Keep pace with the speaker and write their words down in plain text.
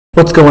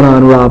What's going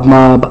on, Rob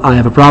Mob? I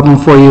have a problem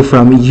for you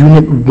from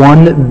Unit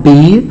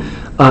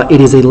 1B.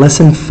 It is a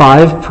Lesson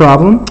 5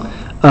 problem.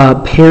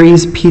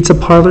 Perry's Pizza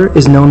Parlor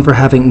is known for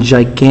having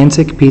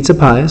gigantic pizza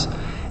pies.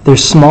 Their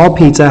small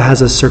pizza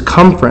has a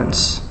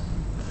circumference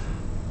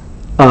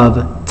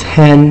of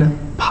 10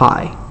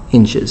 pi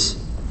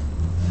inches.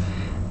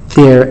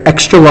 Their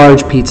extra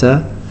large pizza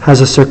has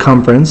a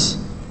circumference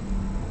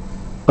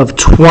of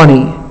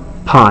 20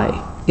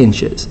 pi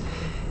inches.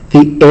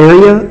 The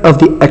area of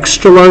the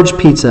extra large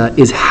pizza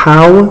is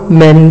how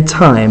many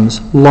times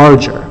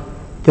larger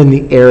than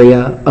the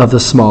area of the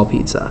small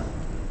pizza?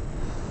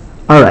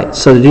 All right,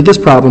 so to do this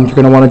problem, you're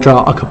going to want to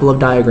draw a couple of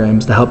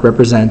diagrams to help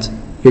represent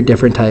your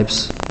different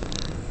types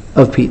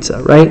of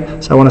pizza,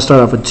 right? So I want to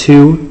start off with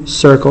two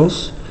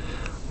circles,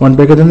 one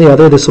bigger than the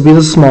other. This will be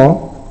the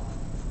small.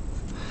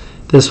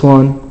 This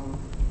one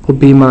will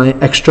be my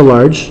extra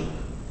large.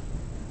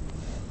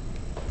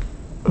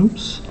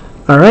 Oops.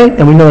 All right,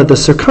 and we know that the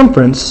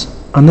circumference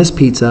on this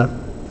pizza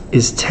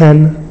is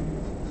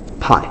 10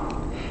 pi.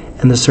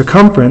 And the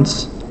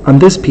circumference on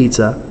this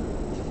pizza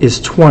is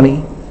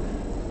 20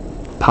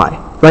 pi,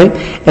 right?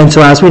 And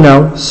so as we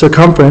know,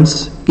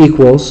 circumference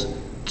equals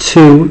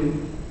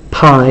 2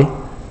 pi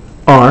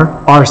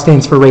r. R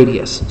stands for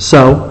radius.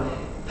 So,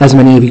 as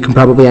many of you can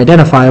probably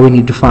identify, we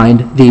need to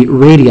find the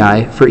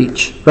radii for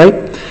each,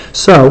 right?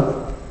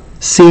 So,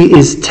 C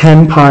is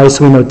 10 pi,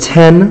 so we know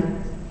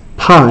 10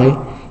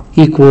 pi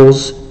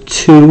equals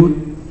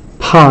 2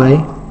 pi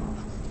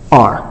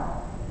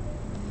r.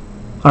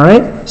 All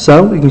right,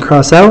 so we can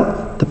cross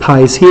out the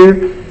pi's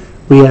here.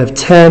 We have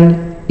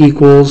 10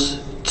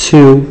 equals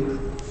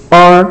 2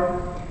 r,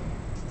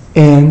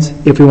 and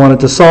if we wanted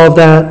to solve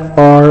that,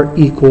 r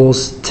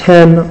equals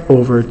 10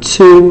 over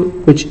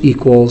 2, which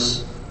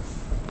equals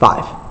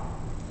 5. All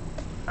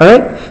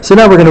right, so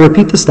now we're going to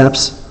repeat the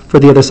steps for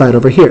the other side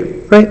over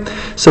here, right?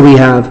 So we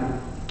have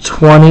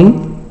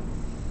 20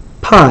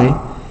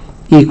 pi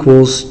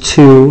equals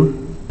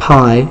 2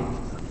 pi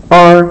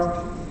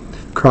r,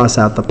 cross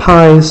out the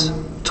pi's,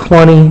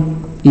 20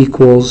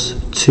 equals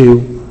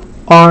 2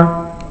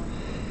 r.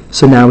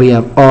 So now we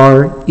have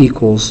r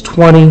equals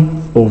 20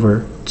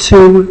 over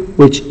 2,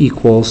 which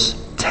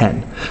equals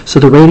 10. So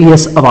the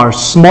radius of our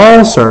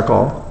small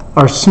circle,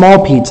 our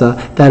small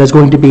pizza, that is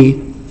going to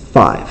be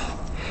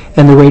 5.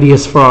 And the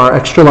radius for our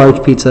extra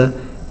large pizza,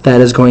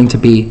 that is going to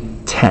be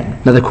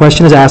 10. Now the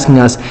question is asking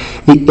us,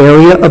 the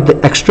area of the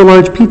extra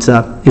large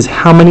pizza is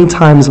how many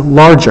times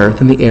larger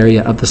than the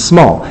area of the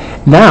small?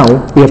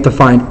 Now we have to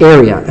find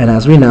area, and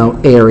as we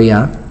know,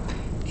 area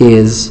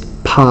is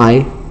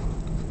pi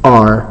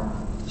r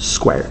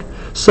squared.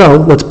 So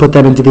let's put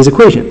that into these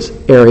equations.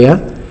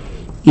 Area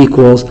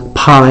equals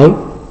pi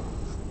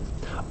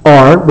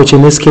r, which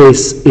in this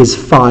case is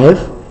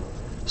 5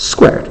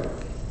 squared,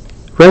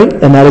 right?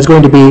 And that is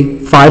going to be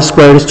 5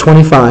 squared is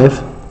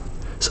 25.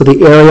 So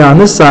the area on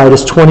this side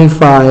is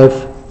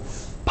 25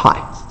 pi.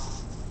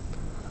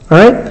 All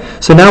right?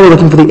 So now we're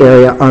looking for the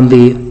area on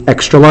the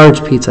extra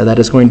large pizza. That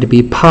is going to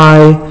be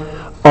pi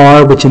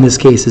r, which in this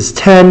case is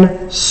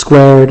 10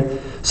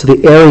 squared. So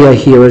the area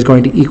here is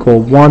going to equal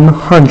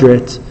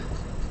 100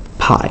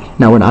 pi.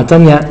 Now we're not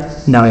done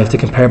yet. Now we have to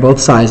compare both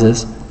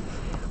sizes.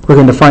 We're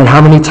going to find how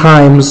many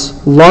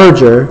times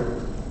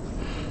larger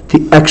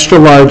the extra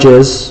large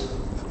is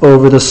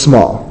over the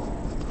small.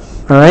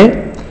 All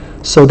right?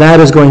 So that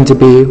is going to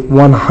be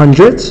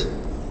 100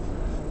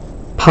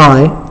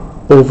 pi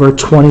over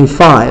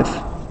 25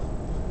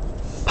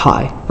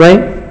 pi, right?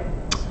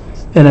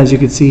 And as you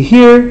can see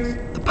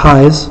here, the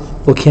pi's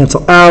will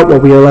cancel out.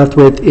 What we are left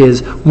with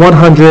is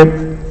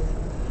 100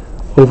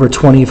 over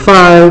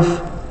 25,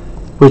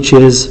 which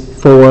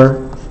is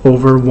 4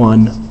 over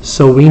 1.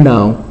 So we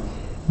know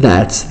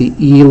that the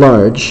E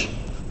large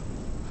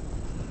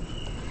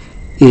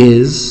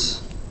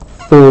is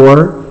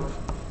 4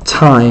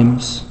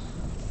 times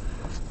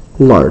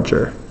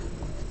larger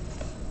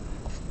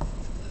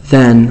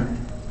than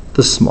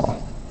the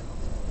small.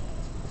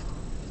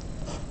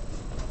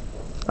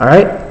 All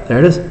right, there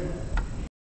it is.